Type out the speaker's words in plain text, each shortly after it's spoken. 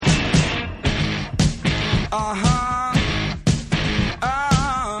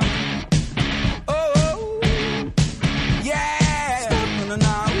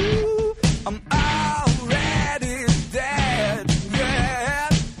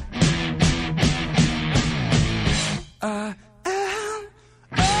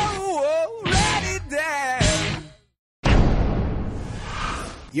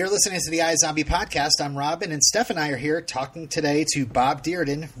You're listening to the iZombie Podcast. I'm Robin, and Steph and I are here talking today to Bob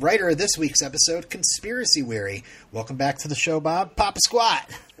Dearden, writer of this week's episode, Conspiracy Weary. Welcome back to the show, Bob. Pop a squat.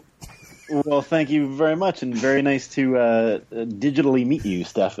 Well, thank you very much, and very nice to digitally meet you,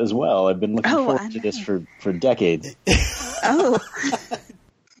 Steph, as well. I've been looking forward to this for decades. Oh.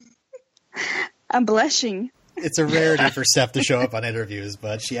 I'm blushing. It's a rarity for Steph to show up on interviews,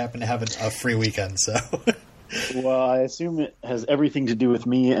 but she happened to have a free weekend, so... Well, I assume it has everything to do with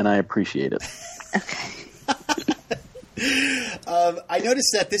me, and I appreciate it. Okay. I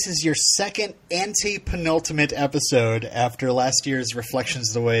noticed that this is your second anti-penultimate episode after last year's Reflections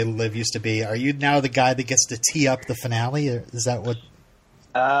of the Way Live Used to Be. Are you now the guy that gets to tee up the finale? Or is that what...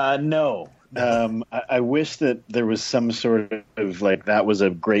 No. I wish that there was some sort of, like, that was a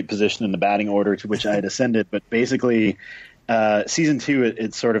great position in the batting order to which I had ascended, but basically, season 2,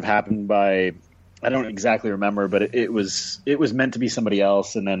 it sort of happened by... I don't exactly remember, but it was meant to be somebody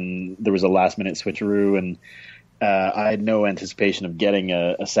else, and then there was a last-minute switcheroo, and I had no anticipation of getting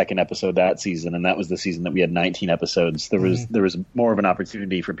a second episode that season, and that was the season that we had 19 episodes. There was more of an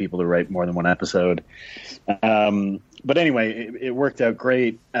opportunity for people to write more than one episode. But anyway, it worked out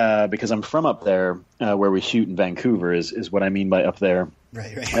great because I'm from up there where we shoot in Vancouver is what I mean by up there.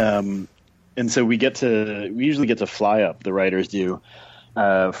 Right. And so we usually get to fly up, the writers do,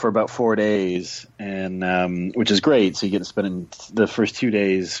 for about 4 days, and which is great. So you get to spend the first 2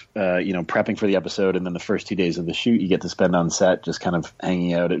 days, prepping for the episode, and then the first 2 days of the shoot you get to spend on set, just kind of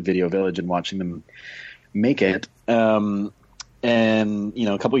hanging out at Video Village and watching them make it. And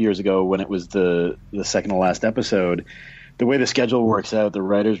a couple of years ago, when it was the second to last episode, the way the schedule works out, the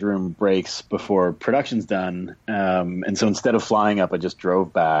writers' room breaks before production's done, and so instead of flying up, I just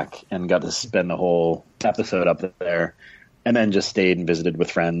drove back and got to spend the whole episode up there. And then just stayed and visited with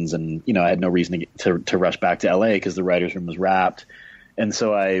friends, and I had no reason to rush back to LA because the writers' room was wrapped, and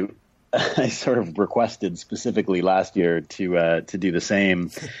so I sort of requested specifically last year to do the same.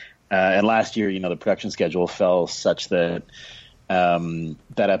 And last year, the production schedule fell such that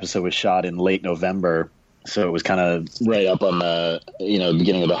that episode was shot in late November, so it was kind of right up on the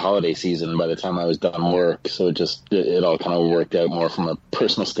beginning of the holiday season by the time I was done work. So it all kind of worked out more from a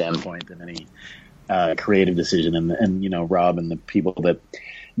personal standpoint than any creative decision, and Rob and the people that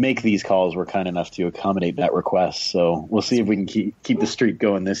make these calls were kind enough to accommodate that request. So we'll see if we can keep the streak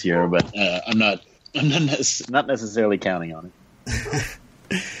going this year, but I'm not necessarily counting on it.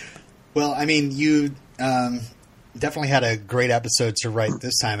 Well, I mean, you definitely had a great episode to write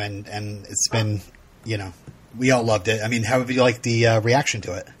this time, and it's been, we all loved it. I mean, how have you liked the reaction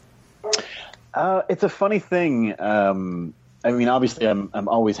to it? It's a funny thing. I mean, obviously, I'm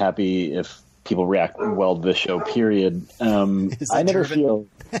always happy if people react well to the show, period. I never feel...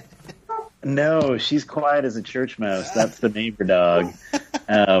 No, she's quiet as a church mouse. That's the neighbor dog.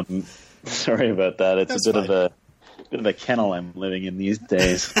 Sorry about that. It's a bit of a kennel I'm living in these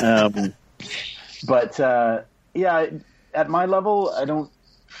days. But at my level, I don't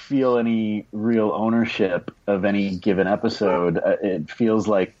feel any real ownership of any given episode. It feels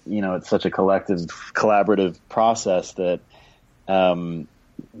like, it's such a collaborative process that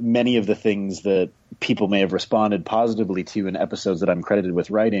many of the things that people may have responded positively to in episodes that I'm credited with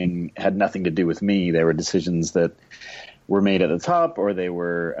writing had nothing to do with me. They were decisions that were made at the top, or they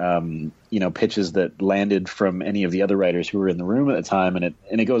were, pitches that landed from any of the other writers who were in the room at the time. And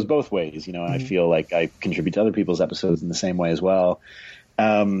it goes both ways. I feel like I contribute to other people's episodes in the same way as well.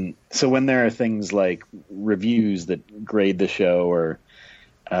 So when there are things like reviews that grade the show or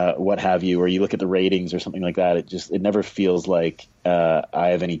what have you, or you look at the ratings or something like that, it never feels like I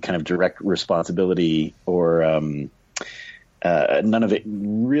have any kind of direct responsibility, or none of it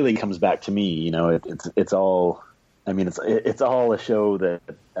really comes back to me. It's all, I mean, it's all a show that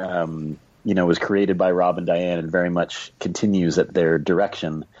was created by Rob and Diane and very much continues at their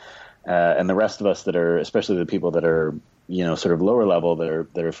direction. And the rest of us that are, especially the people that are, sort of lower level,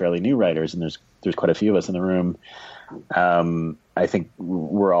 that are fairly new writers, and there's quite a few of us in the room. I think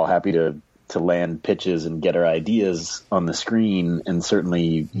we're all happy to land pitches and get our ideas on the screen, and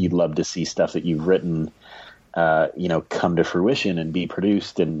certainly you'd love to see stuff that you've written, come to fruition and be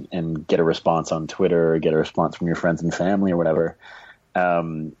produced and get a response on Twitter, or get a response from your friends and family or whatever.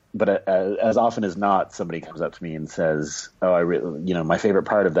 But as often as not, somebody comes up to me and says, "Oh, my favorite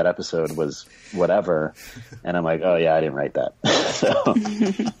part of that episode was whatever," and I'm like, "Oh yeah, I didn't write that."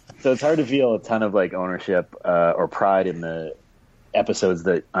 So it's hard to feel a ton of like ownership or pride in the episodes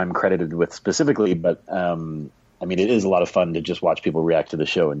that I'm credited with specifically. But I mean, it is a lot of fun to just watch people react to the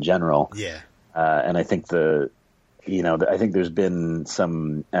show in general. Yeah, and I think I think there's been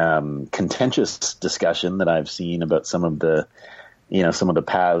some contentious discussion that I've seen about some of the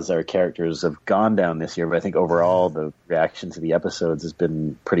paths our characters have gone down this year. But I think overall the reaction to the episodes has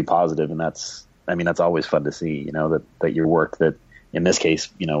been pretty positive, and that's always fun to see. That your work that in this case,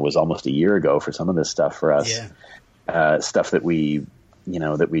 was almost a year ago for some of this stuff for us. Yeah. Stuff that we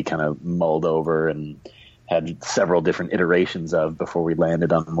kind of mulled over and had several different iterations of before we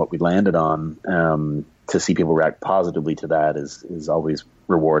landed on what we landed on. To see people react positively to that is always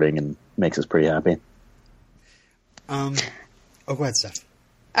rewarding and makes us pretty happy. Oh, go ahead, Steph.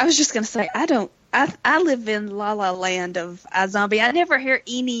 I was just going to say, I live in La La Land of iZombie. I never hear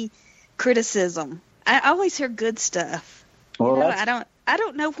any criticism. I always hear good stuff. Well, I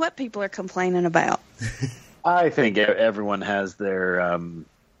don't know what people are complaining about. I think everyone has their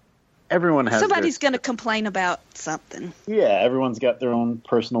somebody's going to complain about something. Yeah, everyone's got their own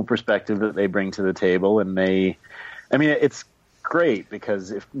personal perspective that they bring to the table, and it's great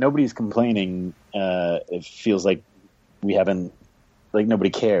because if nobody's complaining, it feels like we haven't, like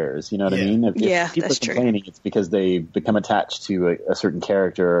nobody cares. You know what I mean? If people that's are complaining, it's because they become attached to a certain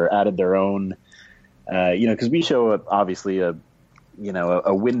character or added their own. Because we show obviously a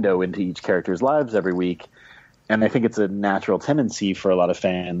window into each character's lives every week. And I think it's a natural tendency for a lot of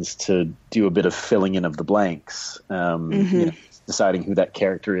fans to do a bit of filling in of the blanks, deciding who that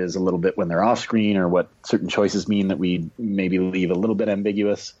character is a little bit when they're off screen or what certain choices mean that we maybe leave a little bit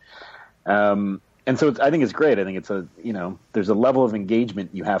ambiguous. And so I think it's great. I think it's there's a level of engagement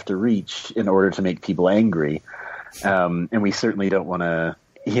you have to reach in order to make people angry. And we certainly don't want to,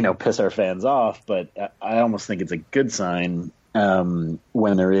 piss our fans off, but I almost think it's a good sign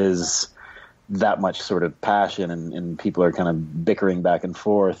when there is that much sort of passion and people are kind of bickering back and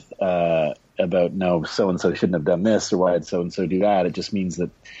forth about, no, so-and-so shouldn't have done this or why did so-and-so do that. It just means that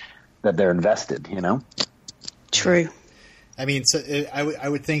they're invested, True. I mean, so I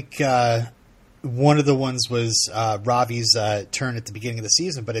would think one of the ones was Ravi's turn at the beginning of the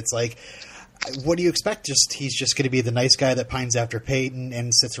season, but it's like, what do you expect? He's just going to be the nice guy that pines after Peyton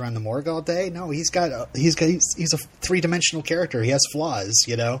and sits around the morgue all day? No, he's a 3-dimensional character. He has flaws,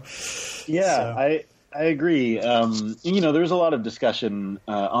 Yeah, so. I agree. There's a lot of discussion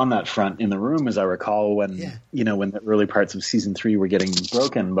on that front in the room, as I recall, when the early parts of season 3 were getting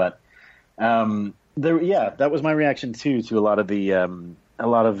broken. But that was my reaction too to a lot of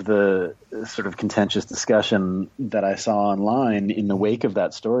the sort of contentious discussion that I saw online in the wake of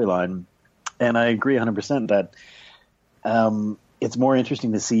that storyline. And I agree 100% that it's more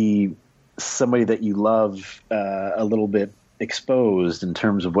interesting to see somebody that you love a little bit exposed in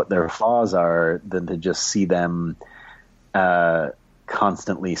terms of what their flaws are than to just see them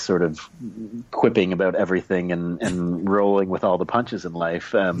constantly sort of quipping about everything and rolling with all the punches in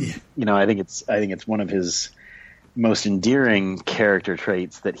life. I think it's one of his most endearing character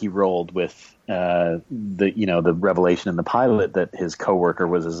traits that he rolled with the revelation in the pilot that his coworker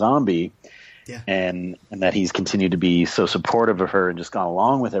was a zombie. Yeah. And that he's continued to be so supportive of her and just gone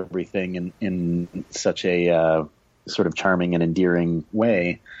along with everything in such a sort of charming and endearing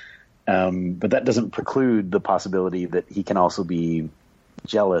way. But that doesn't preclude the possibility that he can also be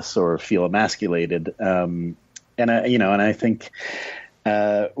jealous or feel emasculated. And I think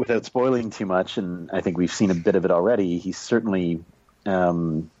without spoiling too much, and I think we've seen a bit of it already, he certainly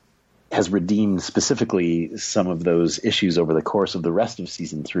has redeemed specifically some of those issues over the course of the rest of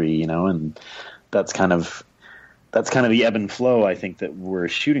season 3, and that's kind of the ebb and flow I think that we're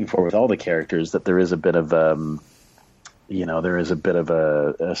shooting for with all the characters, that there is a bit of a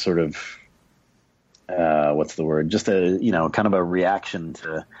sort of what's the word? Just a kind of a reaction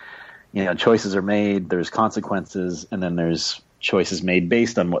to choices are made, there's consequences, and then there's choices made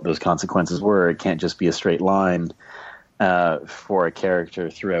based on what those consequences were. It can't just be a straight line for a character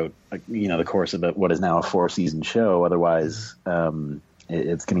throughout, the course of what is now a 4-season show. Otherwise,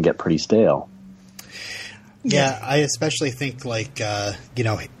 it's going to get pretty stale. Yeah, I especially think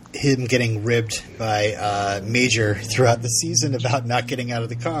him getting ribbed by Major throughout the season about not getting out of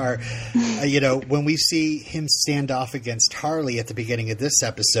the car. When we see him stand off against Harley at the beginning of this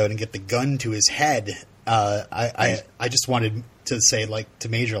episode and get the gun to his head, I just wanted to say to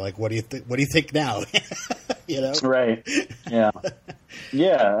Major, what do you think now? Right. Yeah.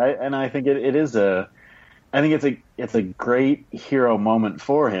 Yeah. And I think it is I think it's a great hero moment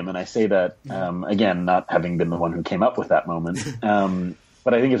for him, and I say that again, not having been the one who came up with that moment,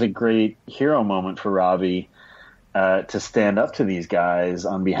 but I think it's a great hero moment for Robbie to stand up to these guys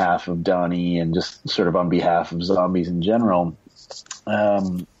on behalf of Donnie and just sort of on behalf of zombies in general.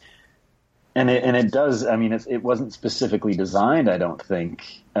 And it does. I mean, it wasn't specifically designed, I don't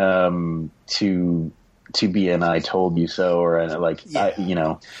think, to be an "I told you so" or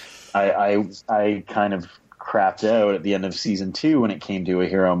I kind of crapped out at the end of season 2 when it came to a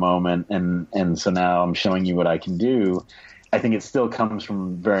hero moment, and so now I'm showing you what I can do. I think it still comes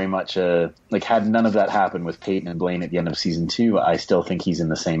from very much had none of that happened with Peyton and Blaine at the end of season 2, I still think he's in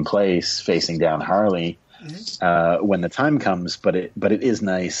the same place facing down Harley when the time comes. But it is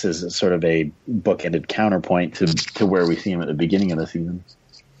nice as a sort of a bookended counterpoint to where we see him at the beginning of the season.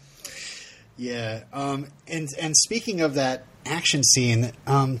 Yeah. And speaking of that action scene,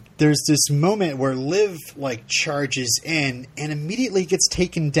 there's this moment where Liv charges in and immediately gets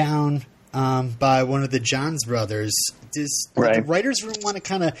taken down by one of the Johns brothers. Does the writers' room want to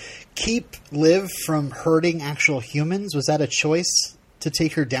kind of keep Liv from hurting actual humans? Was that a choice to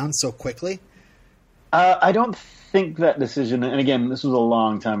take her down so quickly? I don't think that decision, and again, this was a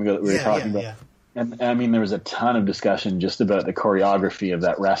long time ago that we were talking about. Yeah. And I mean, there was a ton of discussion just about the choreography of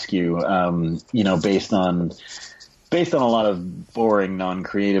that rescue, based on a lot of boring,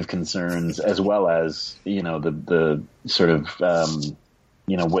 non-creative concerns, as well as, the sort of,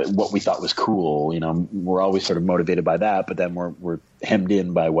 what we thought was cool. We're always sort of motivated by that, but then we're hemmed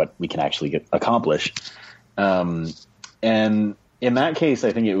in by what we can actually accomplish. And in that case,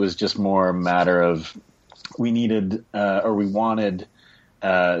 I think it was just more a matter of we wanted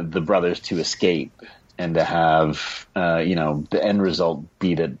the brothers to escape and to have, the end result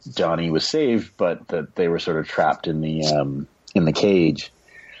be that Johnny was saved, but that they were sort of trapped in the cage.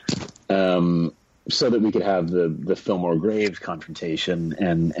 So that we could have the Fillmore Graves confrontation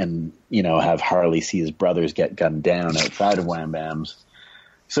and have Harley see his brothers get gunned down outside of Wham Bam's.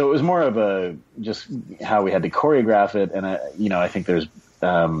 So it was more of just how we had to choreograph it. And, I think there's,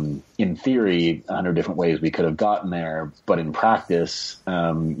 in theory, 100 different ways we could have gotten there. But in practice,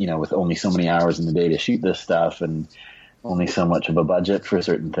 with only so many hours in the day to shoot this stuff and only so much of a budget for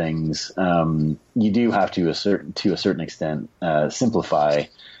certain things, you do have to a certain extent, simplify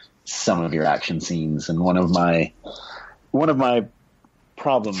some of your action scenes. And one of my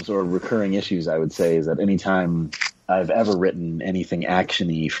problems or recurring issues, I would say, is that anytime I've ever written anything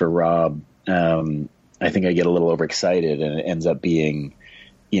action-y for Rob, I think I get a little overexcited and it ends up being,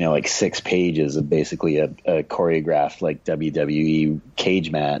 6 pages of basically a choreographed WWE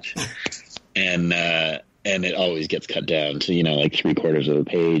cage match. And it always gets cut down to, 3/4 of a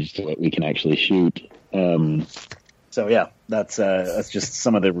page to what we can actually shoot. So yeah, that's just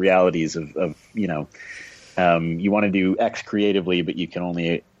some of the realities of you want to do X creatively, but you can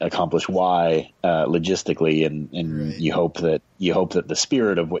only accomplish Y logistically, and right. you hope that the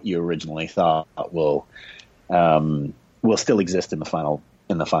spirit of what you originally thought will still exist in the final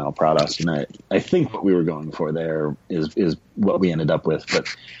product. And I think what we were going for there is what we ended up with, but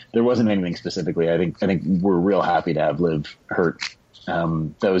there wasn't anything specifically. I think we're real happy to have Liv hurt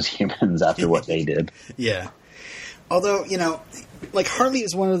those humans after what they did. Yeah. Although, Harley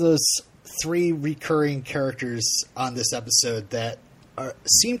is one of those 3 recurring characters on this episode that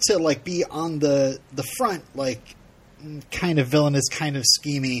seem to be on the front, kind of villainous, kind of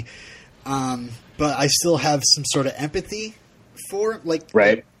schemy, but I still have some sort of empathy for.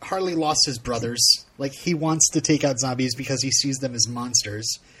 Right. Harley lost his brothers. He wants to take out zombies because he sees them as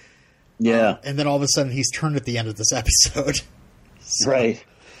monsters. Yeah. And then all of a sudden he's turned at the end of this episode. So. Right.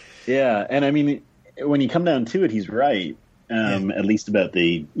 Yeah, and I mean, when you come down to it, he's right. At least about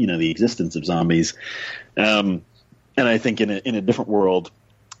the existence of zombies. And I think in a different world,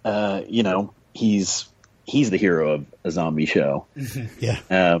 he's the hero of a zombie show. Yeah.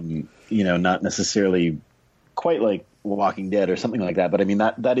 Not necessarily quite like Walking Dead or something like that, but I mean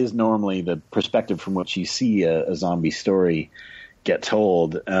that is normally the perspective from which you see a zombie story get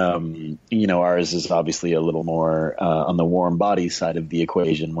told. Ours is obviously a little more on the warm bodies side of the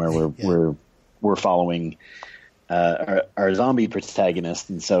equation, where we're following our zombie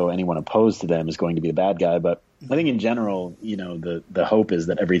protagonist, and so anyone opposed to them is going to be the bad guy. But I think in general, the hope is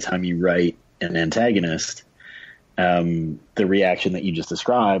that every time you write an antagonist, the reaction that you just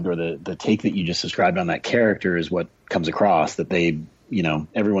described, or the take that you just described on that character, is what comes across, that they,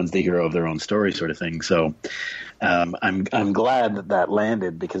 everyone's the hero of their own story, sort of thing. So I'm glad that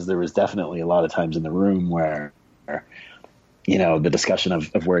landed, because there was definitely a lot of times in the room where the discussion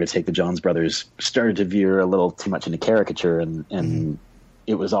of where to take the Johns brothers started to veer a little too much into caricature, and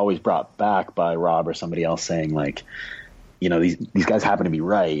it was always brought back by Rob or somebody else saying, like, you know, these guys happen to be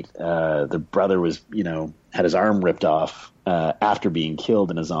right. The brother was, you know, had his arm ripped off after being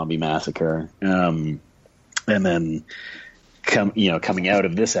killed in a zombie massacre. And then coming out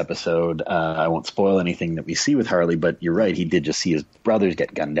of this episode, I won't spoil anything that we see with Harley, but you're right. He did just see his brothers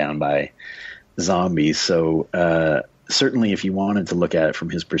get gunned down by zombies. So certainly if you wanted to look at it from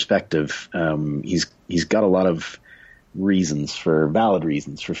his perspective, he's got a lot of valid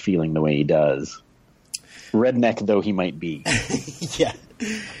reasons for feeling the way he does. Redneck though he might be. Yeah.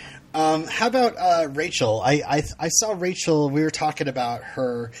 How about Rachel? I saw Rachel. We were talking about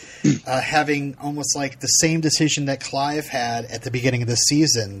her having almost like the same decision that Clive had at the beginning of the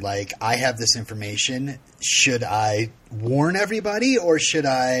season. Like, I have this information. Should I warn everybody, or should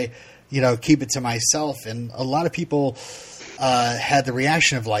I, you know, keep it to myself? And a lot of people had the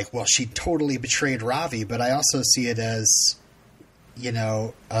reaction of like, well, she totally betrayed Ravi. But I also see it as, you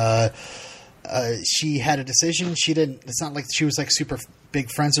know, she had a decision. She didn't. It's not like she was like super big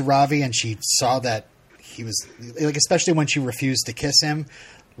friends with Ravi, and she saw that he was like, especially when she refused to kiss him,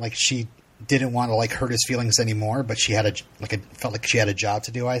 like she didn't want to like hurt his feelings anymore. But she had felt like she had a job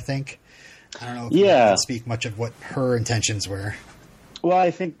to do. I think. I don't know if you can speak much of what her intentions were. Well,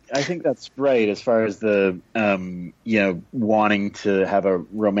 I think that's right as far as the wanting to have a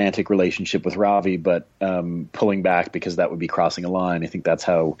romantic relationship with Ravi, but pulling back because that would be crossing a line. I think that's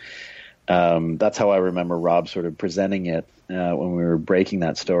how I remember Rob sort of presenting it when we were breaking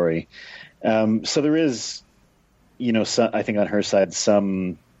that story. So there is, I think on her side,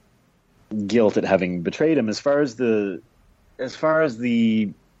 some guilt at having betrayed him. As far as the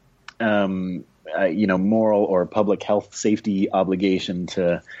moral or public health safety obligation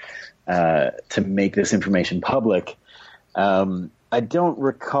to make this information public. I don't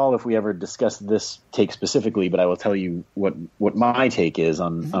recall if we ever discussed this take specifically, but I will tell you what my take is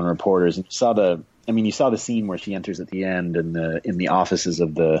on reporters. And you saw the scene where she enters at the end in the offices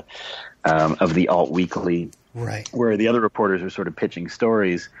of the Alt Weekly, right, where the other reporters are sort of pitching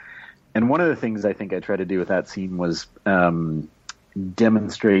stories. And one of the things I think I tried to do with that scene was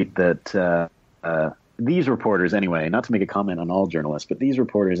demonstrate that these reporters anyway, not to make a comment on all journalists, but these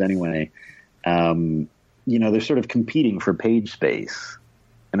reporters anyway, they're sort of competing for page space.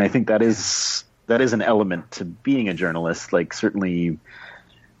 And I think that is an element to being a journalist. Like, certainly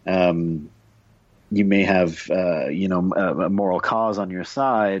you may have, a moral cause on your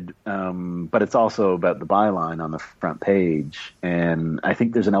side, but it's also about the byline on the front page. And I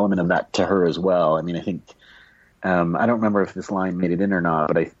think there's an element of that to her as well. I mean, I think, I don't remember if this line made it in or not,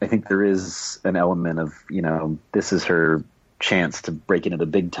 but I think there is an element of, this is her chance to break into the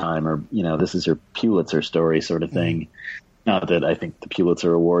big time, or, this is her Pulitzer story sort of thing. Not that I think the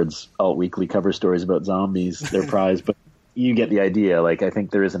Pulitzer Awards Alt Weekly cover stories about zombies, their prize, but you get the idea. Like, I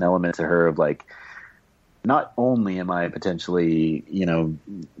think there is an element to her of like, not only am I potentially,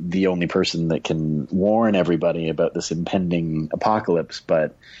 the only person that can warn everybody about this impending apocalypse,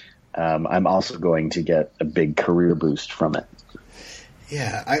 but I'm also going to get a big career boost from it.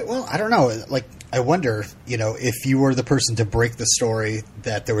 Yeah, I don't know. Like, I wonder, if you were the person to break the story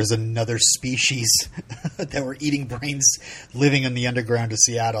that there was another species that were eating brains living in the underground of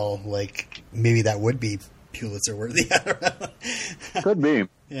Seattle, like, maybe that would be Pulitzer worthy. I don't know. Could be.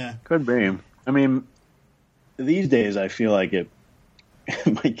 Yeah. Could be. I mean, these days I feel like it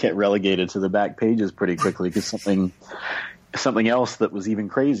might get relegated to the back pages pretty quickly because something else that was even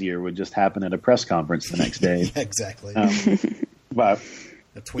crazier would just happen at a press conference the next day. Yeah, exactly. But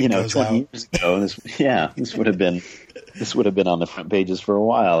 20 years ago, this would have been on the front pages for a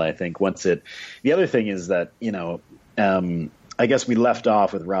while. I think the other thing is that I guess we left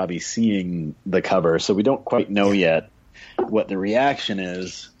off with Robbie seeing the cover, so we don't quite know yet what the reaction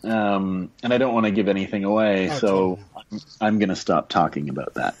is, and I don't want to give anything away, so I'm going to stop talking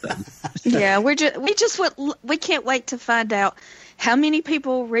about that then. Yeah, we can't wait to find out how many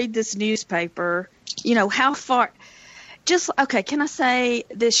people read this newspaper. How far. Can I say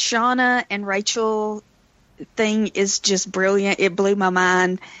this Shauna and Rachel thing is just brilliant. It blew my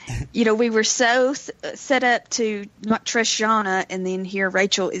mind. We were so set up to not trust Shauna, and then here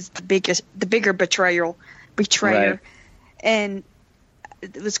Rachel is the bigger betrayer. Right. And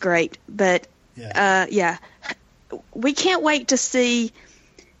it was great. But, we can't wait to see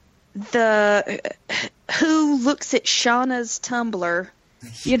who looks at Shauna's Tumblr,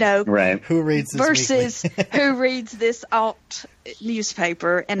 right? Who reads this versus who reads this alt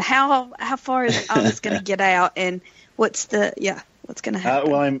newspaper, and how far is all this going to get out, and what's going to happen?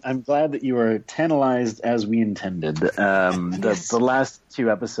 Well, I'm glad that you were tantalized as we intended. The last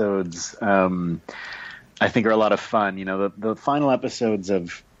two episodes, I think are a lot of fun. You know, the final episodes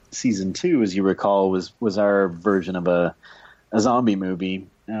of season 2, as you recall, was our version of a zombie movie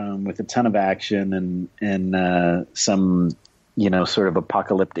with a ton of action and some, you know, sort of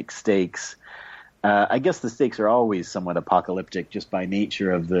apocalyptic stakes. I guess the stakes are always somewhat apocalyptic just by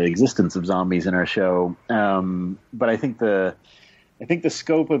nature of the existence of zombies in our show. But I think the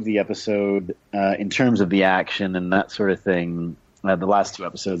scope of the episode, in terms of the action and that sort of thing, the last 2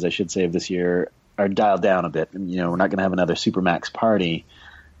 episodes, I should say, of this year are dialed down a bit. And, you know, we're not going to have another Supermax party.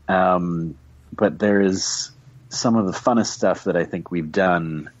 But there is some of the funnest stuff that I think we've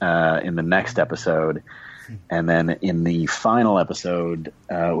done in the next episode. And then in the final episode,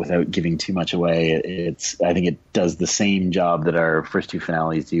 without giving too much away, I think it does the same job that our first 2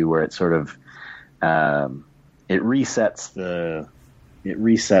 finales do, where it sort of it resets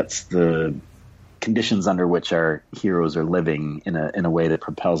the conditions under which our heroes are living in a way that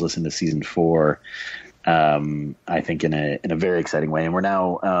propels us into season 4. I think in a very exciting way. And we're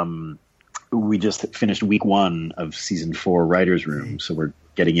now we just finished week 1 of season 4 writers' room, so we're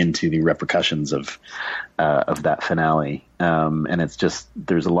getting into the repercussions of that finale. And it's just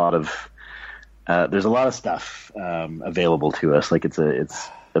there's a lot of stuff available to us. Like it's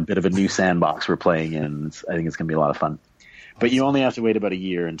a bit of a new sandbox we're playing in. I think it's going to be a lot of fun. But you only have to wait about a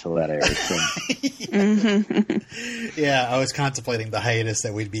year until that airs. So. Yeah, I was contemplating the hiatus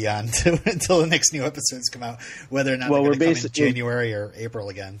that we'd be on until the next new episodes come out, whether or not they're going to come in January or April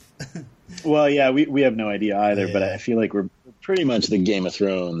again. Well, yeah, we have no idea either, but I feel like we're pretty much the Game of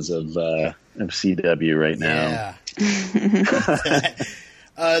Thrones of CW right now.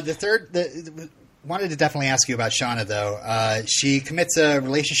 Yeah. Wanted to definitely ask you about Shauna, though. She commits a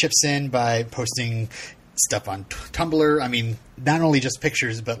relationship sin by posting stuff on Tumblr. I mean, not only just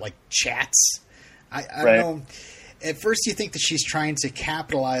pictures, but like chats. I don't know. At first you think that she's trying to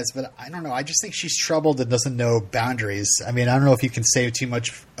capitalize, but I don't know. I just think she's troubled and doesn't know boundaries. I mean, I don't know if you can say too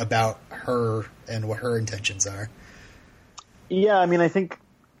much about her and what her intentions are. Yeah, I think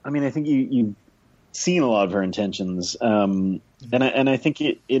you've seen a lot of her intentions. And I think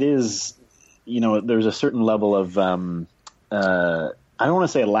it is, you know, there's a certain level of, I don't want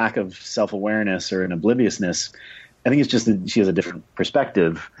to say a lack of self-awareness or an obliviousness. I think it's just that she has a different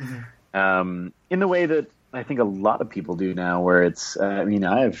perspective, in the way that I think a lot of people do now, where it's, I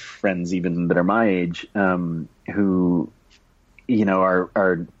have friends even that are my age, who, you know,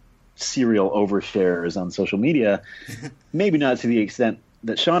 are serial oversharers on social media, maybe not to the extent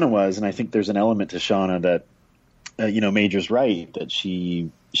that Shauna was. And I think there's an element to Shauna that, Major's right, that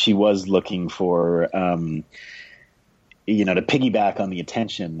she was looking for, to piggyback on the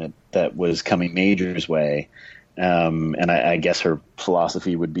attention that was coming Major's way. And I guess her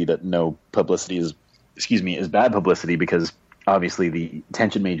philosophy would be that no publicity is bad publicity, because obviously the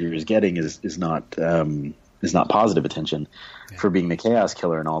attention Major is getting is not positive attention for being the chaos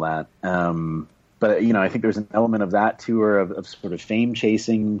killer and all that. But I think there's an element of that to her, of sort of fame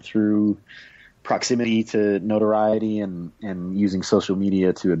chasing through proximity to notoriety and using social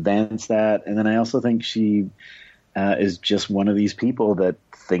media to advance that. And then I also think she is just one of these people that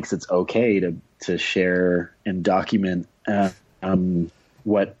thinks it's okay to share and document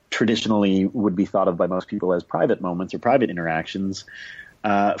what traditionally would be thought of by most people as private moments or private interactions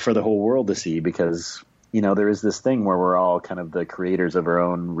for the whole world to see, because there is this thing where we're all kind of the creators of our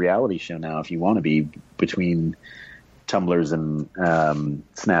own reality show now, if you want to be, between Tumblrs and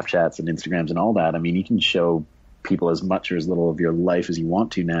Snapchats and Instagrams and all that. I mean, you can show people as much or as little of your life as you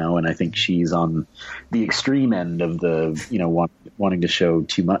want to now, and I think she's on the extreme end of the wanting to show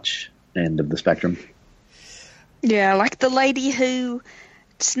too much end of the spectrum. Yeah, like the lady who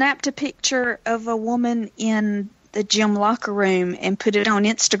snapped a picture of a woman in the gym locker room and put it on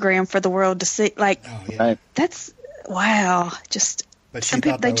Instagram for the world to see. Like, that's, wow. Just, but some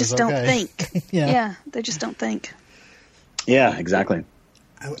people, they just don't think. Yeah, they just don't think. Yeah, exactly.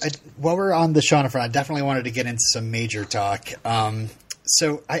 While we're on the Shauna front, I definitely wanted to get into some Major talk.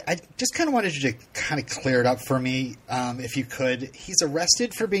 So I just kind of wanted you to kind of clear it up for me, if you could. He's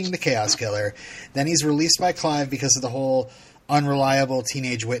arrested for being the Chaos Killer. Then he's released by Clive because of the whole unreliable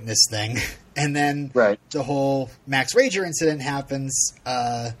teenage witness thing. And then the whole Max Rager incident happens.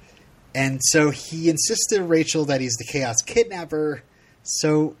 And so he insists to Rachel that he's the Chaos Kidnapper.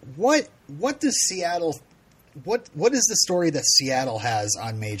 So what does Seattle... What is the story that Seattle has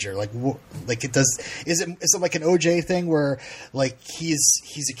on Major? Is it like an OJ thing where like he's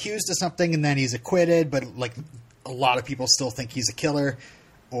accused of something and then he's acquitted, but like a lot of people still think he's a killer?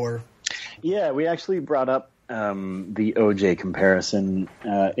 Or yeah, we actually brought up the OJ comparison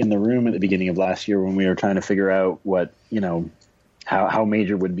in the room at the beginning of last year when we were trying to figure out what how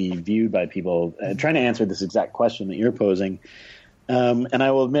Major would be viewed by people. Trying to answer this exact question that you're posing, and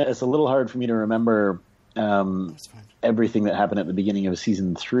I will admit it's a little hard for me to remember everything that happened at the beginning of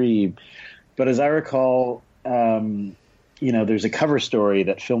season 3. But as I recall, there's a cover story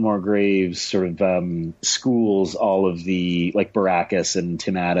that Fillmore Graves sort of schools all of the, like, Baracus and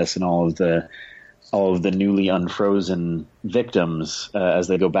Tim Addis and all of the newly unfrozen victims as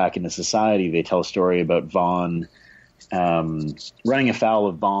they go back into society. They tell a story about Vaughn running afoul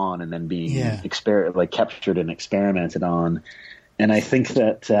of Vaughn and then being captured and experimented on. And I think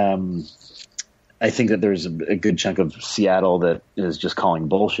that there's a good chunk of Seattle that is just calling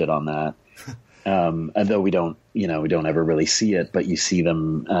bullshit on that. Although we don't ever really see it, but you see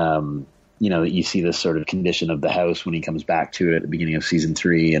them, you see this sort of condition of the house when he comes back to it at the beginning of season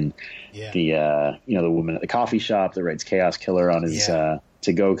 3, and the woman at the coffee shop that writes Chaos Killer on his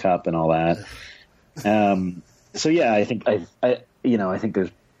to-go cup and all that. So yeah, I think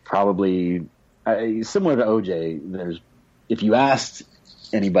there's probably similar to OJ. If you asked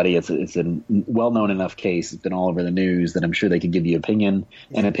anybody, it's a well-known enough case. It's been all over the news that I'm sure they could give you opinion.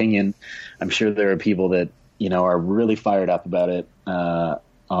 I'm sure there are people that are really fired up about it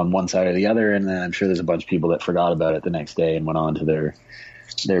on one side or the other, and then I'm sure there's a bunch of people that forgot about it the next day and went on to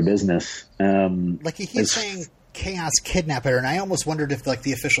their business. Like he keeps saying Chaos Kidnapper, and I almost wondered if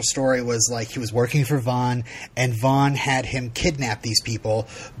the official story was like he was working for Vaughn and Vaughn had him kidnap these people,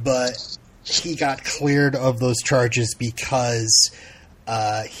 but he got cleared of those charges because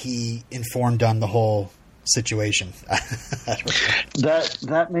he informed on the whole situation.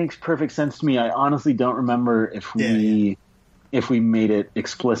 That makes perfect sense to me. I honestly don't remember if we made it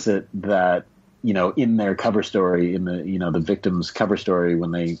explicit that in their cover story, in the victim's cover story,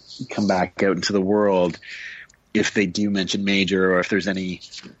 when they come back out into the world, if they do mention Major, or if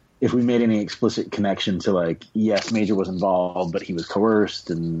we made any explicit connection to yes, Major was involved, but he was coerced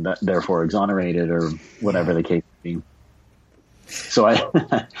and therefore exonerated, or whatever the case may be. So I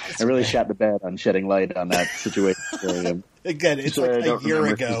really shat the bed on shedding light on that situation. Again, it's like a year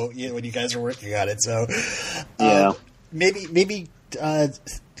ago when you guys were working on it. So maybe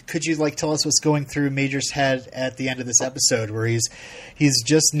could you tell us what's going through Major's head at the end of this episode, where he's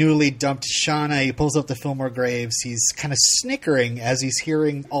just newly dumped Shauna. He pulls up the Fillmore Graves. He's kind of snickering as he's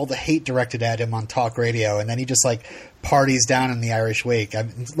hearing all the hate directed at him on talk radio, and then he just parties down in the Irish Wake.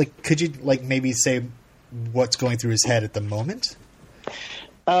 Could you maybe say what's going through his head at the moment?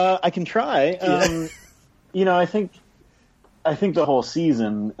 I can try. I think the whole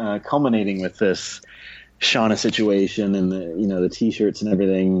season, culminating with this Shauna situation and the T-shirts and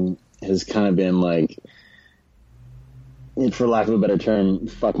everything, has kind of been for lack of a better term,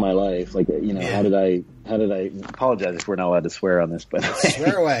 fuck my life. How did I apologize if we're not allowed to swear on this, but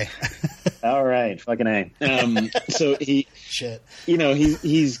swear away. All right, fucking A. So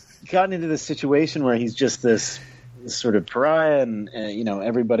he's gotten into this situation where he's just this sort of pariah, and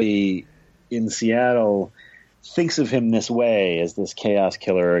everybody in Seattle thinks of him this way, as this chaos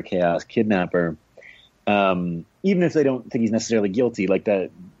killer or chaos kidnapper, even if they don't think he's necessarily guilty.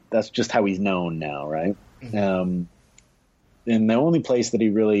 That's just how he's known now, right? Mm-hmm. And the only place that he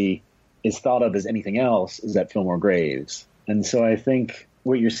really is thought of as anything else is at Fillmore Graves. And so I think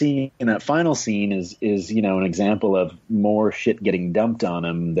what you're seeing in that final scene is an example of more shit getting dumped on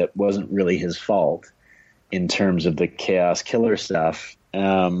him that wasn't really his fault in terms of the chaos killer stuff.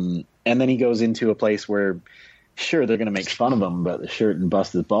 And then he goes into a place where, sure, they're going to make fun of him about the shirt and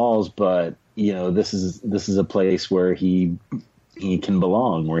bust his balls, but this is a place where he can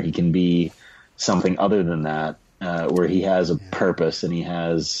belong, where he can be something other than that, where he has a purpose and he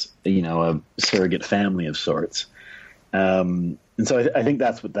has a surrogate family of sorts. And so I think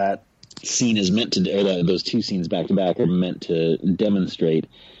that's what that scene is meant to do, or those two scenes back to back are meant to demonstrate.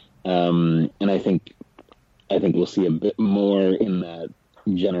 And I think we'll see a bit more in that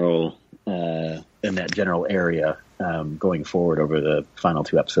general area going forward over the final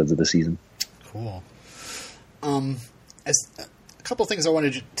 2 episodes of the season. Cool. As a couple things I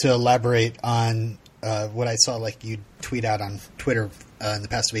wanted to elaborate on what I saw you tweet out on Twitter in the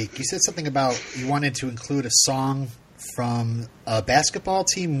past week. You said something about you wanted to include a song from a basketball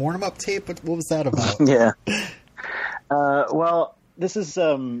team warm-up tape. What was that about? Yeah. Well, this is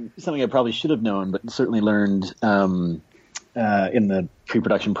something I probably should have known, but certainly learned in the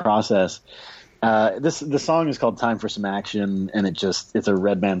pre-production process. The song is called "Time for Some Action," and it's a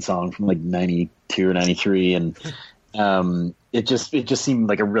Red Band song from 92 or 93, and it just seemed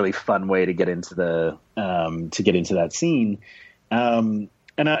like a really fun way to get into that scene. And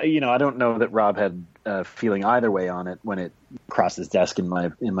I don't know that Rob had a feeling either way on it when it crossed his desk in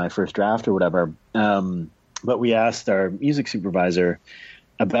my first draft or whatever. but we asked our music supervisor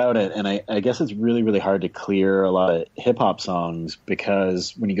about it, and I guess it's really, really hard to clear a lot of hip hop songs,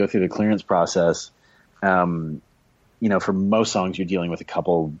 because when you go through the clearance process, for most songs you're dealing with a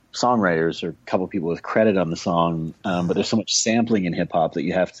couple songwriters or a couple people with credit on the song, but there's so much sampling in hip hop that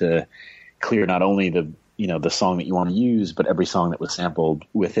you have to clear not only the song that you want to use, but every song that was sampled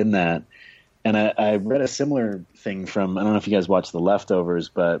within that. And I read a similar thing from, I don't know if you guys watched The Leftovers,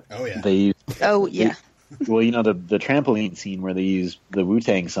 but they used, the trampoline scene where they use the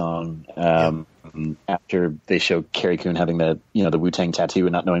Wu-Tang song after they show Carrie Coon having the Wu-Tang tattoo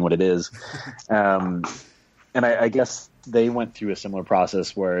and not knowing what it is. And I guess they went through a similar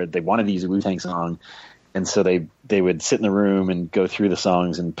process where they wanted to use a Wu-Tang song, and so they would sit in the room and go through the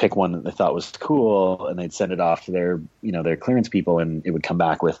songs and pick one that they thought was cool, and they'd send it off to their clearance people, and it would come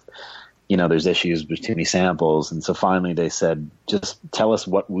back with, there's issues with too many samples. And so finally they said, just tell us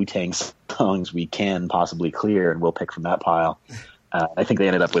what Wu-Tang songs we can possibly clear, and we'll pick from that pile. I think they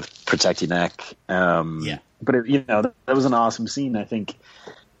ended up with Protect Your Neck. But that was an awesome scene. I think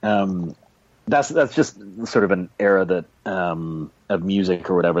that's just sort of an era that of music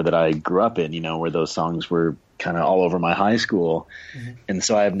or whatever that I grew up in, where those songs were kind of all over my high school. Mm-hmm. And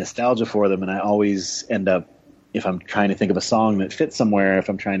so I have nostalgia for them, and I always end up, if I'm trying to think of a song that fits somewhere, if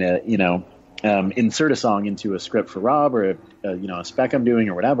I'm trying to, insert a song into a script for Rob, or a spec I'm doing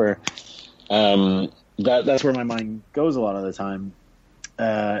or whatever, that's where my mind goes a lot of the time.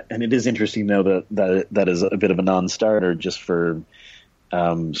 And it is interesting, though, that is a bit of a non-starter, just for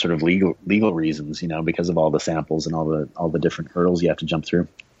sort of legal reasons, because of all the samples and all the different hurdles you have to jump through.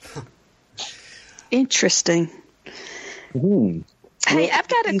 Interesting. Mm-hmm. Hey, I've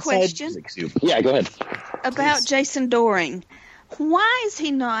got a question. Yeah, go ahead. About Jason Dohring. Why is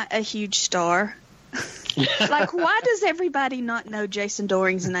he not a huge star? Why does everybody not know Jason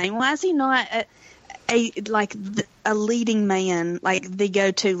Dohring's name? Why is he not a leading man, like the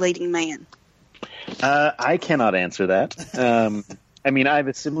go-to leading man? I cannot answer that. I have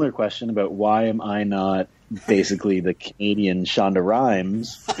a similar question about why am I not basically the Canadian Shonda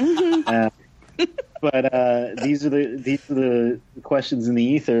Rhimes? Mm-hmm. But these are the questions in the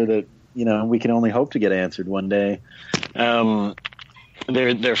ether that we can only hope to get answered one day.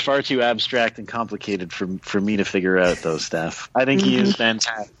 They're far too abstract and complicated for me to figure out, though, Steph. I think he is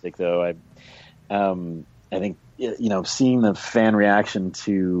fantastic, though. I think seeing the fan reaction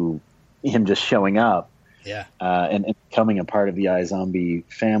to him just showing up, and becoming a part of the iZombie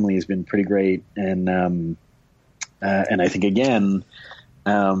family has been pretty great. And I think, again,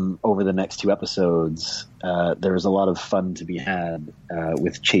 over the next 2 episodes, there was a lot of fun to be had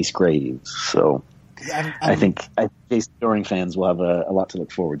with Chase Graves. So I think Jason Dohring fans will have a lot to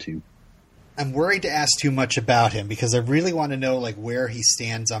look forward to. I'm worried to ask too much about him, because I really want to know where he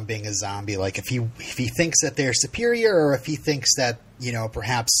stands on being a zombie. If he thinks that they're superior, or if he thinks that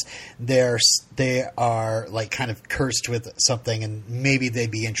perhaps they are kind of cursed with something, and maybe they'd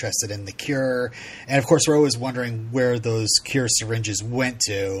be interested in the cure. And of course, we're always wondering where those cure syringes went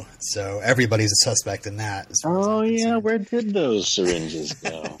to. So everybody's a suspect in that. Oh yeah, where did those syringes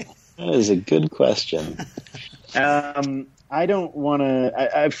go? That is a good question. I don't want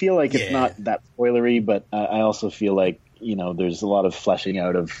to. I feel like it's not that spoilery, but I also feel like there's a lot of fleshing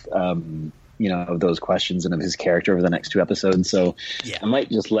out of of those questions and of his character over the next 2 episodes. So I might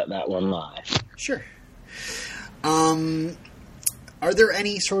just let that one lie. Sure. Are there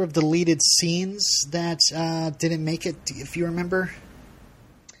any sort of deleted scenes that didn't make it, if you remember?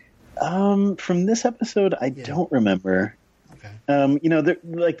 From this episode, I don't remember. Okay.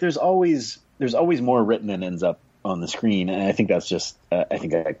 There's always more written than ends up on the screen, and I think that's just I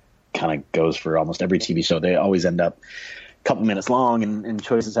think that kind of goes for almost every TV show. They always end up a couple minutes long, and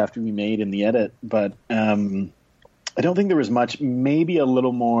choices have to be made in the edit. But I don't think there was much. Maybe a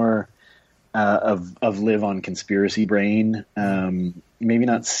little more of Liv on Conspiracy Brain. Maybe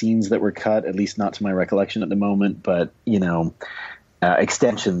not scenes that were cut, at least not to my recollection at the moment. But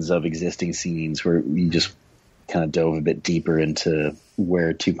extensions of existing scenes where we just kind of dove a bit deeper into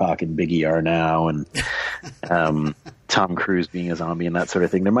where Tupac and Biggie are now, and Tom Cruise being a zombie and that sort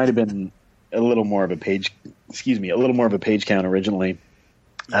of thing. There might have been a little more of a page count originally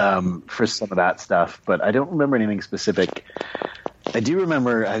for some of that stuff, but I don't remember anything specific. I do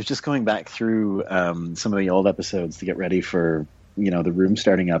remember I was just going back through some of the old episodes to get ready for the room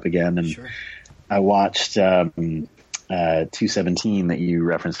starting up again, and I watched 217 that you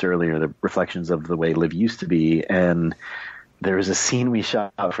referenced earlier, the reflections of the way Liv used to be, and there was a scene we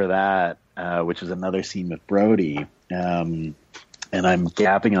shot for that, which was another scene with Brody, and I'm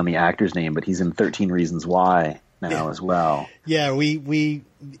gapping on the actor's name, but he's in 13 Reasons Why, now as well. Yeah, we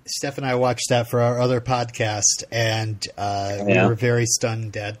Steph and I watched that for our other podcast, and we were very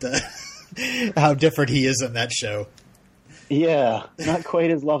stunned at how different he is on that show. Yeah, not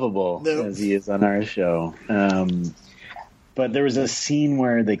quite as lovable as he is on our show. But there was a scene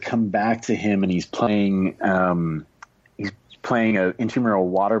where they come back to him and he's playing an intramural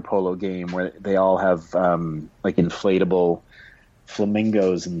water polo game where they all have like inflatable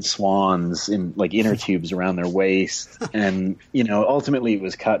flamingos and swans in like inner tubes around their waist. And, ultimately it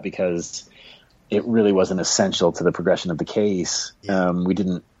was cut because it really wasn't essential to the progression of the case. We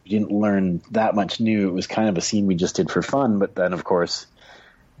didn't learn that much new. It was kind of a scene we just did for fun, but then of course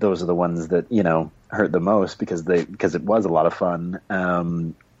those are the ones that hurt the most because it was a lot of fun.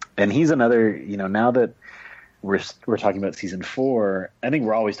 And he's another, now that we're talking about season 4, I think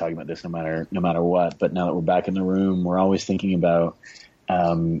we're always talking about this no matter what, but now that we're back in the room, we're always thinking about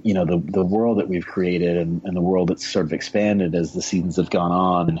the world that we've created and the world that's sort of expanded as the seasons have gone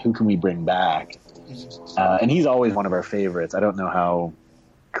on, and who can we bring back. And he's always one of our favorites. I don't know how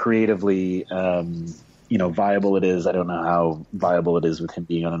creatively viable it is. I don't know how viable it is with him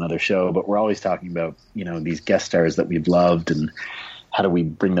being on another show, but we're always talking about these guest stars that we've loved and how do we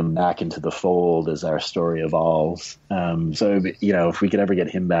bring them back into the fold as our story evolves. So if we could ever get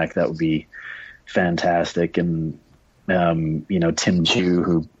him back, that would be fantastic. And Tim Chu,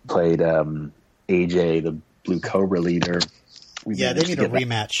 who played AJ, the Blue Cobra leader, they need a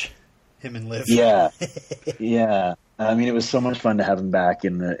rematch, him and Liv. Yeah. I mean, it was so much fun to have him back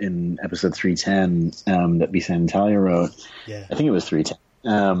in episode 310 that Bisan Natalia wrote. Yeah. I think it was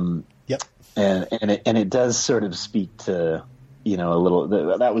 310. Yep. And it does sort of speak to a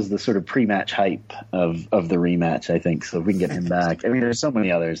little. That was the sort of pre-match hype of the rematch, I think. So if we can get him back, I mean, there's so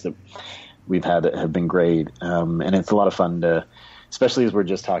many others that we've had that have been great, and it's a lot of fun to, especially as we're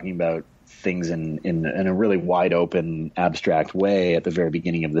just talking about things in a really wide open, abstract way at the very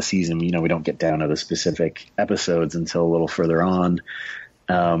beginning of the season. We don't get down to the specific episodes until a little further on.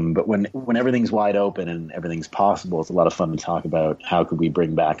 But when everything's wide open and everything's possible, it's a lot of fun to talk about how could we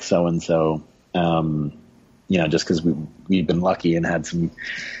bring back so-and-so, just because we've been lucky and had some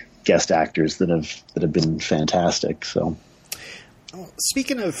guest actors that have been fantastic. So.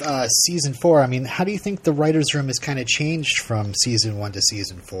 Speaking of season 4, I mean, how do you think the writer's room has kind of changed from season 1 to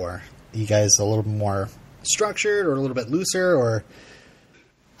season 4? You guys a little more structured or a little bit looser, or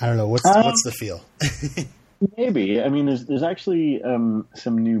I don't know, what's the feel? Maybe. I mean, there's actually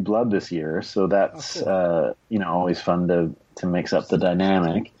some new blood this year, so that's cool. Always fun to mix up the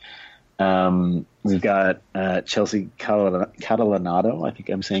dynamic. We've got Chelsea Catalanato, I think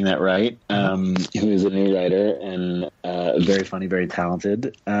I'm saying that right, who is a new writer and very funny, very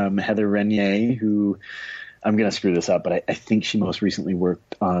talented. Heather Renier, who I'm going to screw this up, but I think she most recently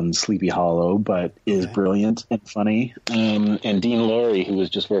worked on Sleepy Hollow, but is brilliant and funny. And Dean Laurie, who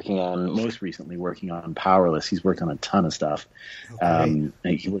was just most recently working on Powerless. He's worked on a ton of stuff. Okay.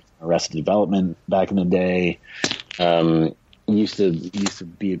 He worked on Arrested Development back in the day. Used to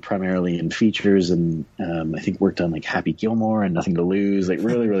be primarily in features, and I think worked on like Happy Gilmore and Nothing to Lose. Like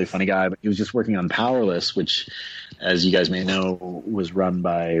really, really funny guy. But he was just working on Powerless, which, as you guys may know, was run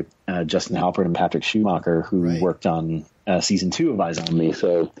by Justin Halpert and Patrick Schumacher, who worked on season 2 of Eyes on Me.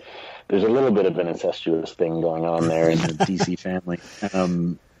 So there's a little bit of an incestuous thing going on there in the DC family.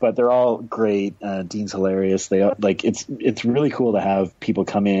 But they're all great. Dean's hilarious. It's really cool to have people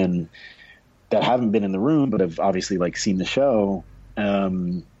come in that haven't been in the room but have obviously seen the show,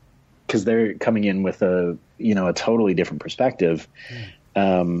 because they're coming in with a totally different perspective.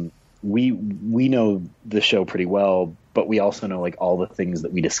 We know the show pretty well, but we also know all the things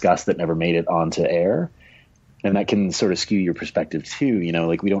that we discussed that never made it onto air, and that can sort of skew your perspective too.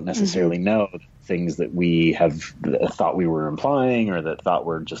 We don't necessarily know things that we have thought we were implying or that thought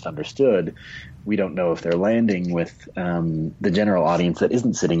were just understood. We don't know if they're landing with the general audience that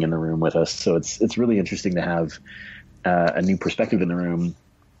isn't sitting in the room with us. So it's really interesting to have a new perspective in the room.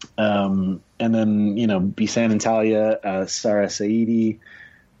 And then, Bisan and Talia, Sarah Saidi,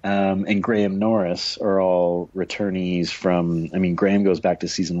 and Graham Norris are all returnees from, Graham goes back to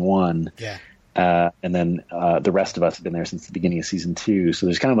season 1. Yeah. And then the rest of us have been there since the beginning of season 2. So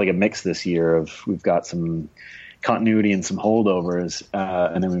there's kind of a mix this year of we've got some continuity and some holdovers,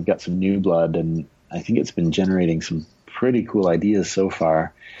 and then we've got some new blood, and I think it's been generating some pretty cool ideas so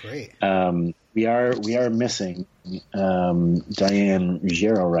far. Great. We are missing Diane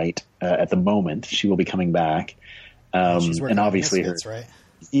Ruggiero-Wright at the moment. She will be coming back, and obviously Misfits, right?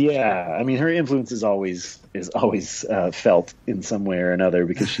 Yeah, her influence is always felt in some way or another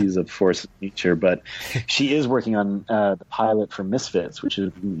because she's a force of nature. But she is working on the pilot for Misfits, which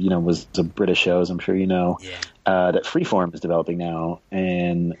is was a British show, as I'm sure you know. that Freeform is developing now,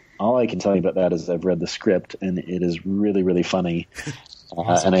 and all I can tell you about that is I've read the script, and it is really, really funny.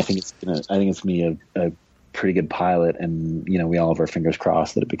 And I think it's gonna be a pretty good pilot, and we all have our fingers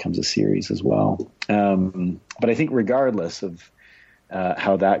crossed that it becomes a series as well. But I think regardless of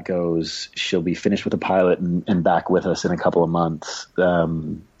how that goes, she'll be finished with the pilot and back with us in a couple of months.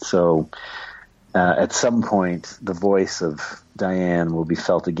 So at some point, the voice of Diane will be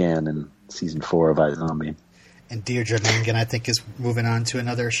felt again in season 4 of iZombie. And Dearden, I think, is moving on to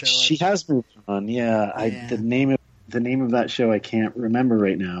another show. She has moved on, yeah. The name of that show I can't remember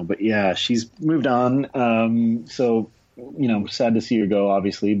right now, but yeah, she's moved on. So, sad to see her go,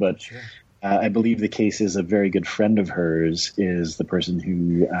 obviously, but sure. I believe the case is a very good friend of hers is the person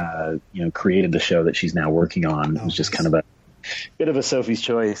who, created the show that she's now working on. It was just kind of a bit of a Sophie's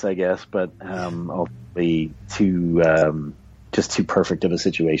choice, I guess, but ultimately just too perfect of a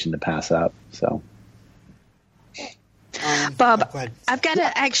situation to pass up. So. Bob, I've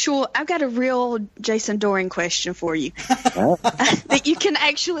got a real Jason Doran question for you that you can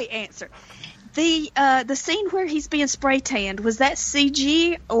actually answer. The scene where he's being spray tanned, was that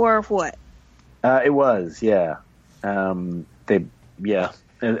CG or what? It was, yeah. As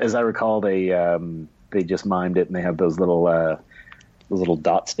I recall, they just mimed it, and they have those little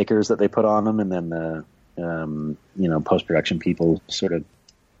dot stickers that they put on them, and then post-production people sort of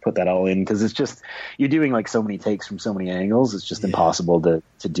put that all in, because it's just, you're doing like so many takes from so many angles, it's just impossible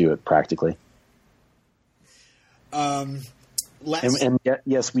to do it practically.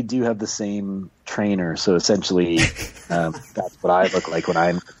 Yes, we do have the same trainer, so essentially that's what I look like when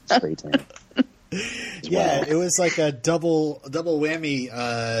I'm spray tan. Yeah, it was like a double whammy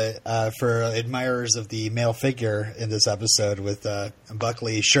for admirers of the male figure in this episode, with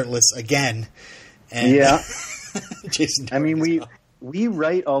Buckley shirtless again. And yeah. Jason I mean, we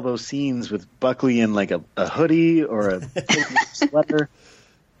write all those scenes with Buckley in like a hoodie or a sweater,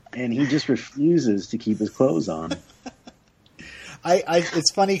 and he just refuses to keep his clothes on.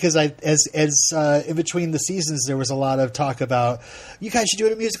 It's funny because as in between the seasons, there was a lot of talk about, you guys should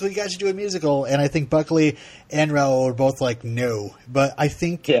do a musical, and I think Buckley and Raoul were both like, no. But I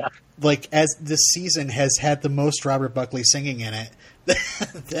think like as this season has had the most Robert Buckley singing in it.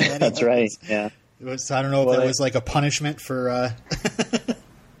 That's right. Yeah. I don't know if that was like a punishment for.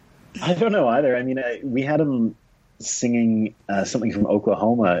 I don't know either. I mean, we had him singing something from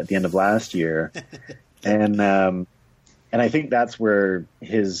Oklahoma at the end of last year, and I think that's where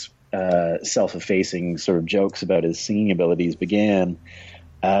his self-effacing sort of jokes about his singing abilities began.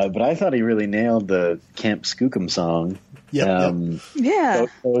 But I thought he really nailed the Camp Skookum song. Yeah.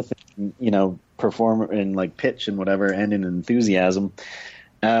 Both perform in like pitch and whatever, and in enthusiasm.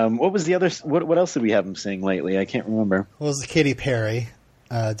 What was the other? What else did we have him sing lately? I can't remember. Well, it was Katy Perry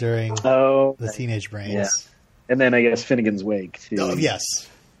during the Teenage Brains. Yeah. And then I guess Finnegan's Wake too. Oh yes,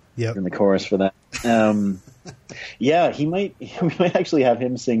 yep. In the chorus for that. Yeah, we might actually have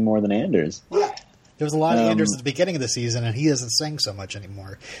him sing more than Anders. Yeah. There was a lot of Anders at the beginning of the season, and he doesn't sing so much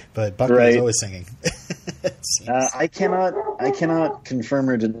anymore. But Buckley is always singing. I cannot confirm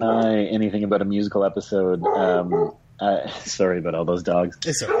or deny anything about a musical episode. Sorry about all those dogs.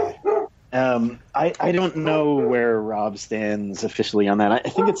 It's okay. I don't know where Rob stands officially on that. I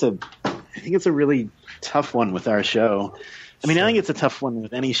think it's a really tough one with our show. I mean, I think it's a tough one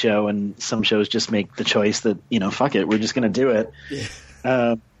with any show, and some shows just make the choice that, fuck it, we're just going to do it.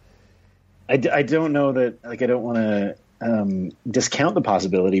 Yeah. I don't know that, like, I don't want to discount the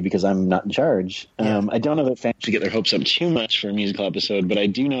possibility because I'm not in charge. I don't know that fans should get their hopes up too much for a musical episode, but I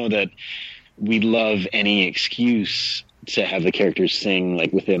do know that we'd love any excuse to have the characters sing,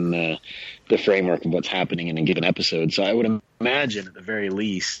 like, within the framework of what's happening in a given episode. So I would imagine, at the very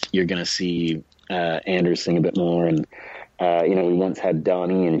least, you're going to see Anders sing a bit more, and we once had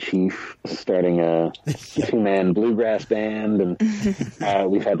Donnie and Chief starting a two-man bluegrass band,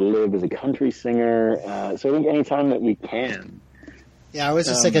 and we've had Liv as a country singer. So I think anytime that we can. Yeah, I was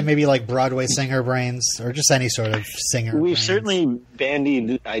just thinking maybe like Broadway singer brains, or just any sort of singer. We've certainly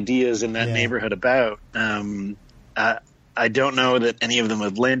bandied ideas in that neighborhood about. I don't know that any of them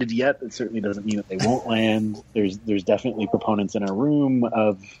have landed yet. It certainly doesn't mean that they won't land. There's definitely proponents in our room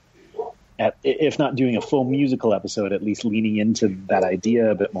of, if not doing a full musical episode, at least leaning into that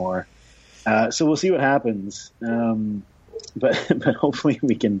idea a bit more. So we'll see what happens. But hopefully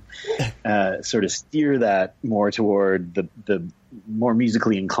we can sort of steer that more toward the more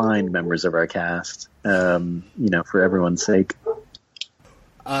musically inclined members of our cast, for everyone's sake.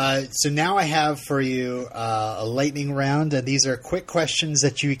 So now I have for you a lightning round, and these are quick questions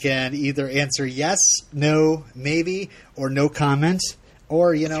that you can either answer yes, no, maybe, or no comment,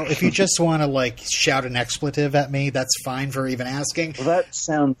 Or, if you just want to, shout an expletive at me, that's fine for even asking. Well, that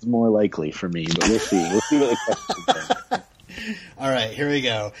sounds more likely for me, but we'll see. We'll see what the questions are. All right, here we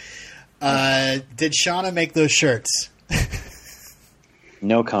go. Did Shauna make those shirts?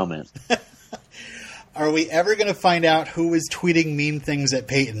 No comment. Are we ever going to find out who was tweeting mean things at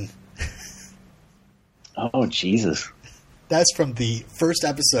Peyton? Oh, Jesus. That's from the first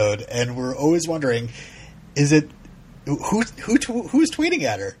episode, and we're always wondering, is it who's tweeting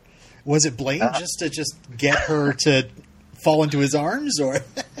at her? Was it Blaine just to get her to fall into his arms, or?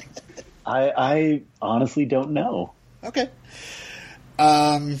 I honestly don't know. Okay.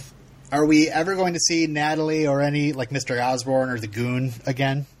 Are we ever going to see Natalie or any Mr. Osborne or the Goon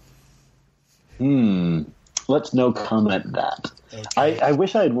again? Let's no comment that. Okay. I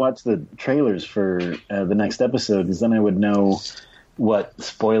wish I had watched the trailers for the next episode, because then I would know what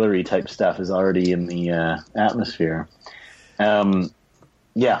spoilery type stuff is already in the atmosphere.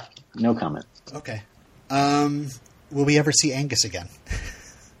 Yeah, no comment. Okay. Will we ever see Angus again?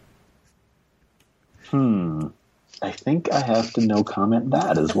 I think I have to no comment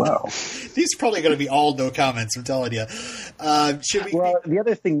that as well. These are probably going to be all no comments, I'm telling you. Should we? Well, the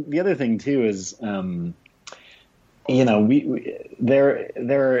other thing too is,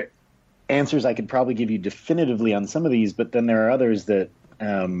 there are answers I could probably give you definitively on some of these, but then there are others that, I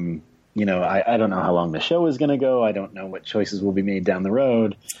don't know how long the show is going to go. I don't know what choices will be made down the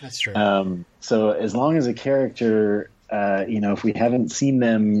road. That's true. So as long as a character, if we haven't seen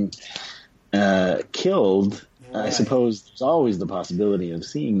them killed. Right. I suppose there's always the possibility of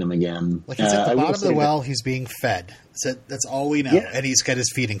seeing them again. He's at the bottom of the well, he's being fed. So that's all we know. Yeah. And he's got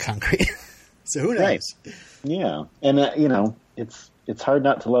his feet in concrete. So who knows? Right. Yeah. And, it's hard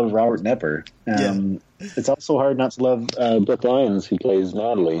not to love Robert Nepper. It's also hard not to love Brooke Lyons, who plays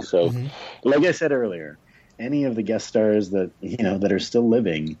Natalie. So, like I said earlier, any of the guest stars that, that are still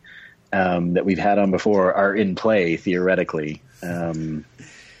living, that we've had on before are in play, theoretically. So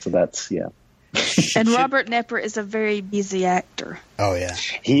that's, yeah. And Robert Nepper is a very busy actor. Oh, yeah.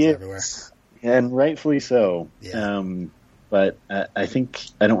 He is everywhere. And rightfully so. Yeah. But I think,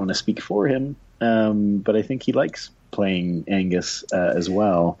 I don't want to speak for him, but I think he likes playing Angus as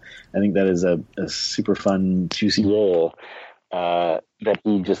well. I think that is a super fun, juicy role that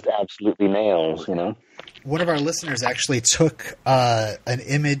he just absolutely nails, One of our listeners actually took an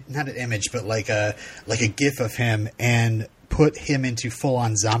image, not an image, but like a GIF of him and put him into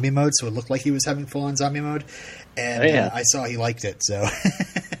full-on zombie mode, so it looked like he was having full-on zombie mode, and I saw he liked it, so...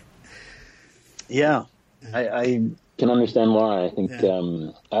 Yeah, I can understand why. I think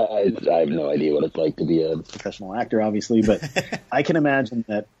I have no idea what it's like to be a professional actor, obviously, but I can imagine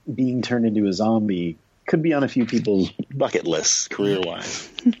that being turned into a zombie could be on a few people's bucket lists, career-wise.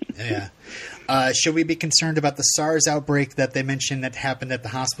 Yeah. Should we be concerned about the SARS outbreak that they mentioned that happened at the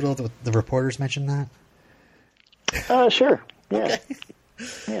hospital? The reporters mentioned that? Sure. Yeah. Okay.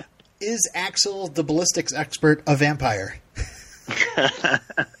 Yeah. Is Axel, the ballistics expert, a vampire?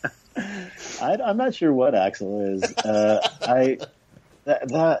 I'm not sure what Axel is. I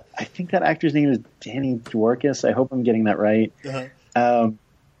think that actor's name is Danny Dworkis. I hope I'm getting that right. Uh-huh.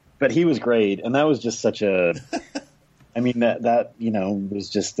 But he was great, and that was just such a. I mean that was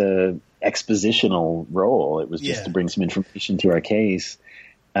just a expositional role. It was just to bring some information to our case.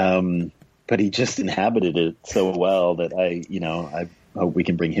 But he just inhabited it so well that I hope we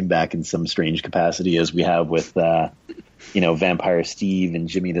can bring him back in some strange capacity as we have with, Vampire Steve and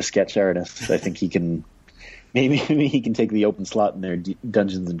Jimmy the Sketch Artist. I think he can, maybe he can take the open slot in their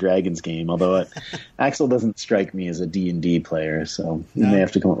Dungeons and Dragons game. Although Axel doesn't strike me as a D&D player, so we may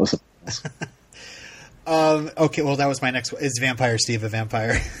have to come up with something else. Okay, well that was my next one. Is Vampire Steve a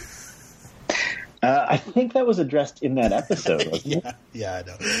vampire? I think that was addressed in that episode, wasn't it? Yeah, I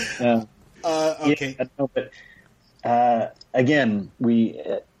know. Okay. Yeah, no, but again,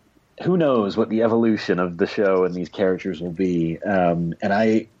 who knows what the evolution of the show and these characters will be? And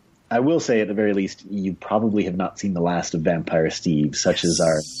I will say, at the very least, you probably have not seen the last of Vampire Steve, such as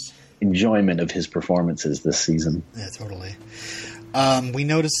our enjoyment of his performances this season. Yeah, totally. We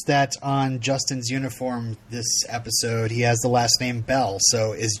noticed that on Justin's uniform this episode, he has the last name Bell.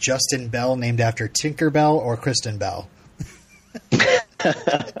 So is Justin Bell named after Tinker Bell or Kristen Bell?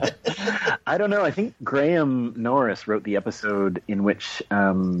 I don't know. I think Graham Norris wrote the episode in which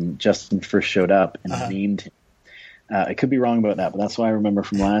Justin first showed up and named him. I could be wrong about that, but that's what I remember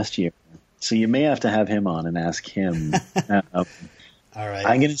from last year. So you may have to have him on and ask him. All right.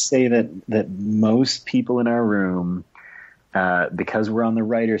 I'm going to say that most people in our room, because we're on the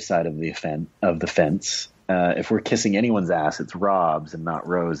writer's side of the fence, if we're kissing anyone's ass, it's Rob's and not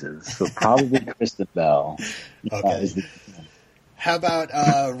Rose's. So probably Kristen Bell. Okay. How about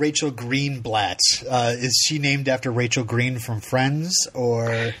Rachel Greenblatt? Is she named after Rachel Green from Friends,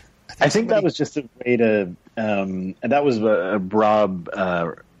 or? I think that was just a way to. That was a Rob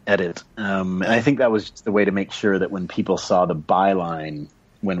edit, and I think that was just the way to make sure that when people saw the byline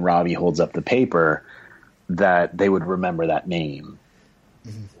when Robbie holds up the paper, that they would remember that name.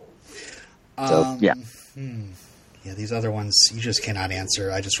 Mm-hmm. So yeah. Yeah, these other ones you just cannot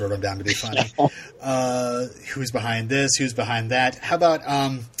answer. I just wrote them down to be funny. Who's behind this? Who's behind that? How about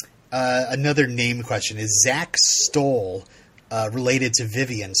another name question? Is Zach Stoll related to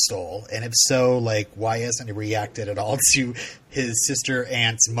Vivian Stoll? And if so, like, why hasn't he reacted at all to his sister,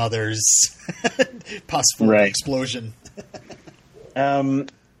 aunt's, mother's possible explosion?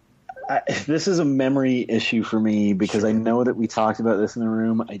 This is a memory issue for me because I know that we talked about this in the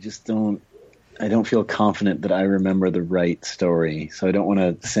room. I don't feel confident that I remember the right story, so I don't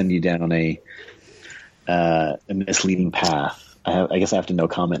want to send you down a misleading path. I guess I have to no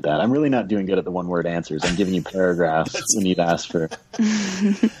comment that. I'm really not doing good at the one-word answers. I'm giving you paragraphs when you'd ask for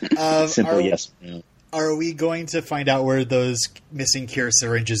simple yes or no. Are we going to find out where those missing cure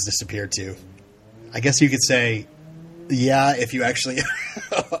syringes disappeared to? I guess you could say, yeah, if you actually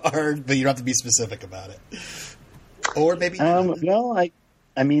are, but you don't have to be specific about it. Or maybe not. Well,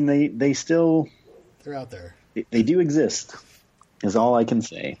 I mean, they still... They're out there. They do exist, is all I can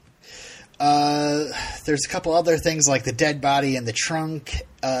say. There's a couple other things like the dead body in the trunk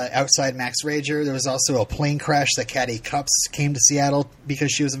outside Max Rager. There was also a plane crash that Katie Cups came to Seattle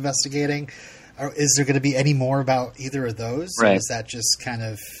because she was investigating. Is there going to be any more about either of those? Right. Or is that just kind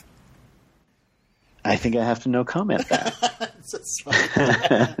of... I think I have to no comment that. That's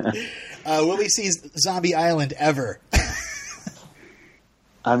fine. Will we see Zombie Island ever?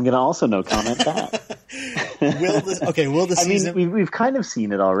 I'm going to also no comment that. Will the season... I mean, we've kind of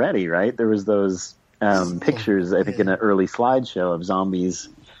seen it already, right? There was those pictures, I think, in an early slideshow of zombies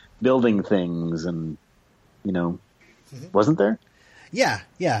building things, and wasn't there? Yeah.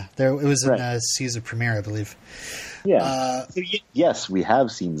 It was in a season premiere, I believe. Yeah. Yes, we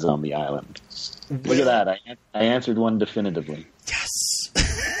have seen Zombie Island. Look at that! I answered one definitively. Yes.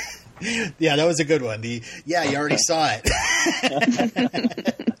 Yeah, that was a good one. You already saw it.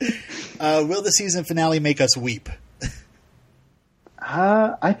 Will the season finale make us weep?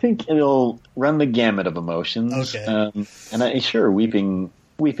 I think it'll run the gamut of emotions. Okay. And weeping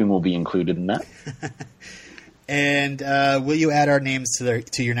will be included in that. And will you add our names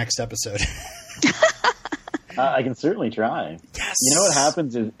to your next episode? I can certainly try. Yes. You know what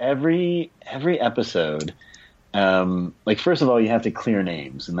happens is every episode, first of all, you have to clear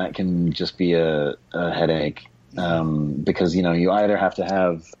names, and that can just be a headache because you either have to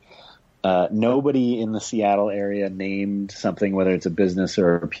have nobody in the Seattle area named something, whether it's a business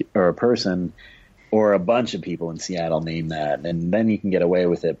or a person, or a bunch of people in Seattle name that, and then you can get away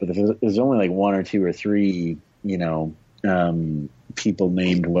with it. But if there's only like one or two or three, people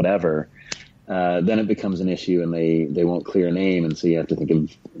named whatever, then it becomes an issue, and they won't clear a name, and so you have to think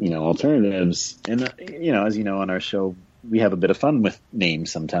of alternatives. And as you know, on our show, we have a bit of fun with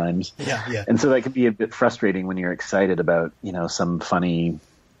names sometimes. Yeah. And so that can be a bit frustrating when you're excited about some funny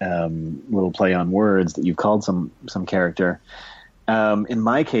little play on words that you've called some character. In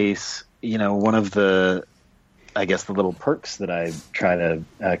my case, one of the little perks that I try to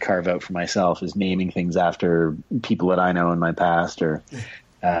carve out for myself is naming things after people that I know in my past, or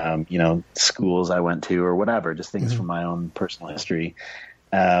schools I went to, or whatever, just things from my own personal history.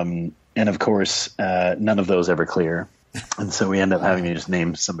 And of course, none of those ever clear. And so we end up having to just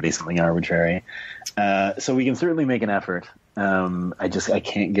name somebody something arbitrary. So we can certainly make an effort. I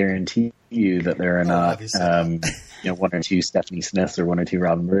can't guarantee you that there are not, one or two Stephanie Smiths or one or two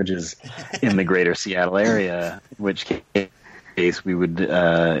Robin Burges in the greater Seattle area, in which case we would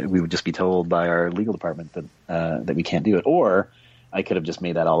just be told by our legal department that we can't do it. Or I could have just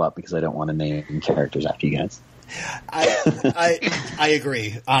made that all up because I don't want to name characters after you guys. I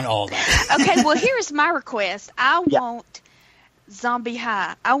agree on all that. Okay, well, here's my request. I want Zombie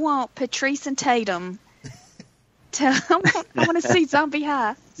High. I want Patrice and Tatum. I want to see Zombie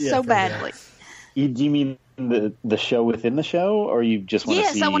High so badly. Do you mean the show within the show, or you just want to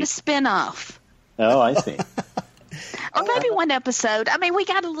see? Yes, I want a spin-off. Oh, I see. Or maybe one episode. I mean, we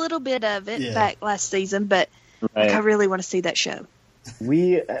got a little bit of it back last season, but I really want to see that show.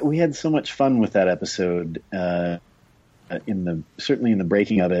 We had so much fun with that episode, certainly in the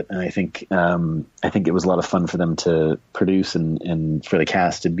breaking of it, and I think it was a lot of fun for them to produce and for the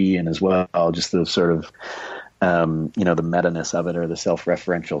cast to be in as well. Just the sort of the meta-ness of it, or the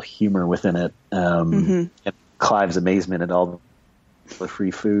self-referential humor within it, and Clive's amazement at all the free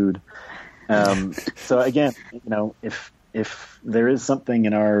food. So again, if if there is something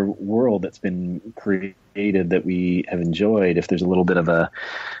in our world that's been created that we have enjoyed, if there's a little bit of a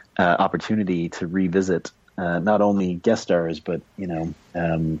opportunity to revisit not only guest stars, but kind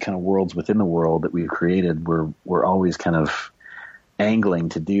of worlds within the world that we've created, we're always kind of angling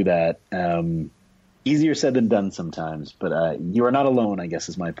to do that. Easier said than done sometimes, but you are not alone, I guess,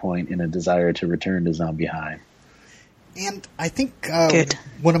 is my point, in a desire to return to Zombie High. And I think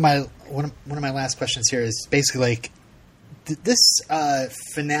one of my last questions here is basically like this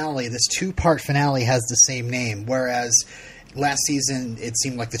finale, this 2-part finale, has the same name, whereas last season it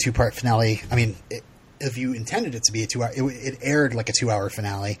seemed like the 2-part finale. I mean, if you intended it to be a 2-hour, it aired like a 2-hour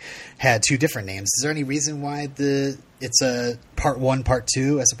finale, had 2 different names. Is there any reason why it's a part 1, part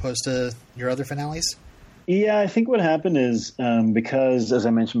 2 as opposed to your other finales? Yeah, I think what happened is because, as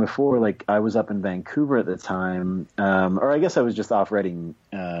I mentioned before, like I was up in Vancouver at the time, or I guess I was just off writing,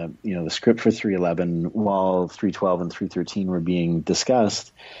 the script for 311 while 312 and 313 were being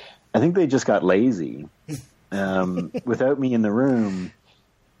discussed. I think they just got lazy. Without me in the room,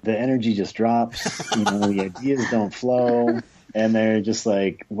 the energy just drops. The ideas don't flow, and they're just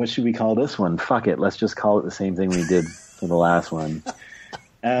like, "What should we call this one? Fuck it, let's just call it the same thing we did for the last one."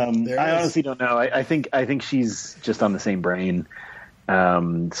 I honestly don't know. I think she's just on the same brain.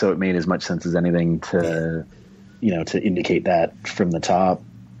 So it made as much sense as anything to indicate that from the top.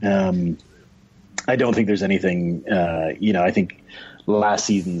 I don't think there's anything, I think last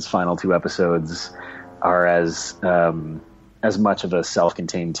season's final 2 episodes are as much of a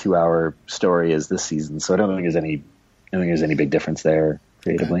self-contained 2-hour story as this season. So I don't think there's any big difference there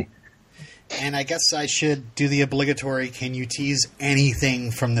creatively. Okay. And I guess I should do the obligatory, can you tease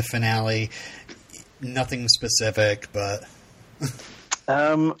anything from the finale? Nothing specific, but...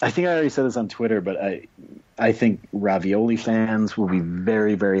 I think I already said this on Twitter, but I think Ravioli fans will be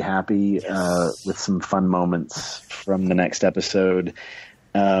very, very happy with some fun moments from the next episode.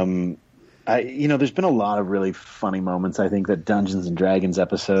 There's been a lot of really funny moments. I think that Dungeons and Dragons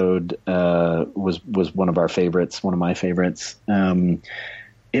episode was one of our favorites, one of my favorites.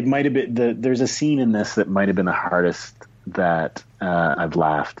 It might have been there's a scene in this that might have been the hardest that I've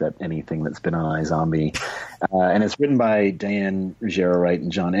laughed at anything that's been on iZombie. And it's written by Diane Ruggiero-Wright and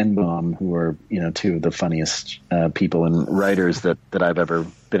John Enbaum, who are, 2 of the funniest people and writers that I've ever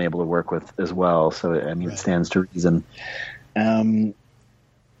been able to work with as well. So, I mean, It stands to reason. And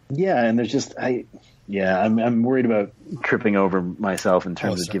there's just, I'm worried about tripping over myself in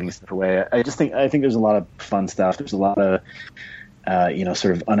terms of giving stuff away. I think there's a lot of fun stuff. There's a lot of,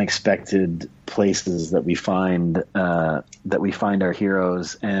 sort of unexpected places that we find our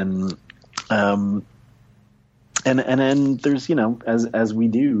heroes, and then there's, as we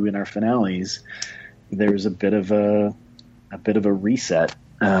do in our finales, there's a bit of a reset.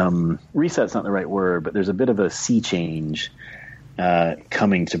 Reset's not the right word, but there's a bit of a sea change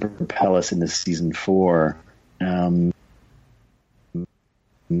coming to propel us into season 4. And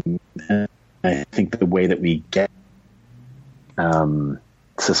I think the way that we get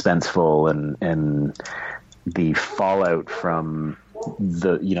suspenseful and the fallout from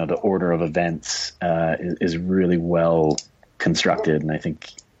the order of events is really well constructed, and I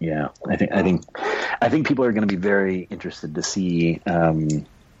think people are going to be very interested to see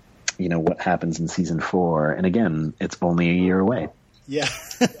what happens in season 4. And again, it's only a year away. Yeah.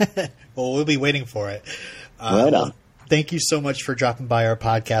 Well, we'll be waiting for it. Right on. Thank you so much for dropping by our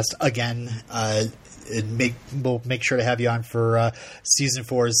podcast again. We'll make sure to have you on for season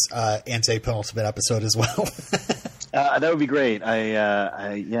 4's anti-penultimate episode as well. That would be great.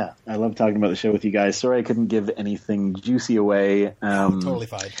 I love talking about the show with you guys. Sorry I couldn't give anything juicy away. Totally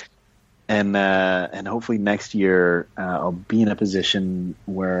fine. And hopefully next year I'll be in a position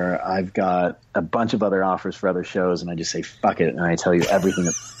where I've got a bunch of other offers for other shows, and I just say fuck it, and I tell you everything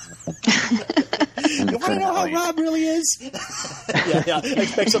You want to know how Rob really is? yeah, I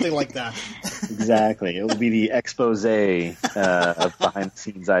expect something like that. Exactly. It will be the expose of behind the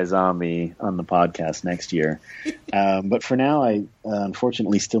scenes iZombie on the podcast next year. But for now, I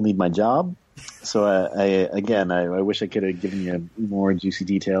unfortunately still need my job. So I wish I could have given you more juicy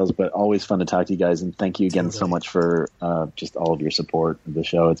details, but always fun to talk to you guys. And thank you again so much for just all of your support of the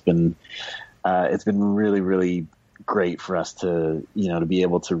show. It's been really, really great for us to be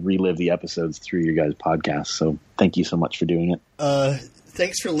able to relive the episodes through your guys' podcast. So thank you so much for doing it.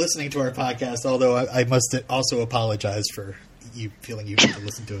 Thanks for listening to our podcast, although I must also apologize for you feeling you need to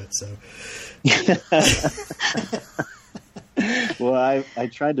listen to it. So well, I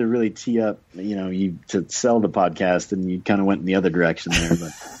tried to really tee up you to sell the podcast, and you kind of went in the other direction there,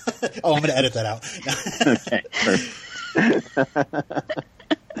 but oh, I'm going to edit that out. Okay, perfect.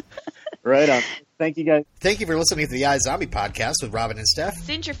 Right on. Thank you, guys. Thank you for listening to the iZombie Podcast with Robin and Steph.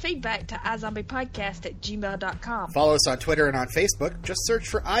 Send your feedback to iZombiePodcast@gmail.com. Follow us on Twitter and on Facebook. Just search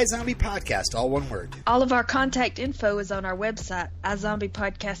for iZombie Podcast, all one word. All of our contact info is on our website,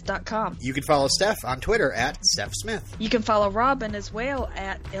 iZombiePodcast.com. You can follow Steph on Twitter at Steph Smith. You can follow Robin as well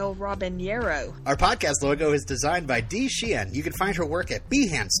at El Robinero. Our podcast logo is designed by Dee Sheehan. You can find her work at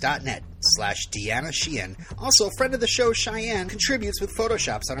behance.net/Deanna Sheehan. Also, friend of the show Cheyenne contributes with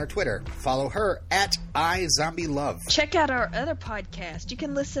Photoshops on our Twitter. Follow her at iZombieLove. Check out our other podcast. You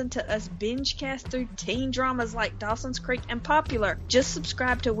can listen to us binge cast through teen dramas like Dawson's Creek and Popular. Just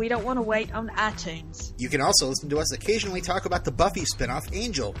subscribe to We Don't Want to Wait on iTunes. You can also listen to us occasionally talk about the Buffy spinoff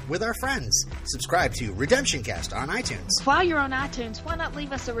Angel with our friends. Subscribe to Redemption Cast on iTunes. While you're on iTunes, why not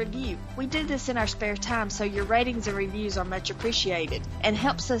leave us a review? We do this in our spare time, so your ratings and reviews are much appreciated and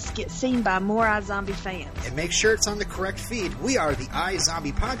helps us get seen by more iZombie fans. And make sure it's on the correct feed. We are the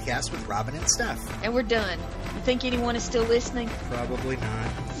iZombie Podcast with Robin and Steph. And we're done. You think anyone is still listening? Probably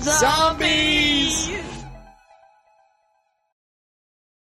not. Zombies!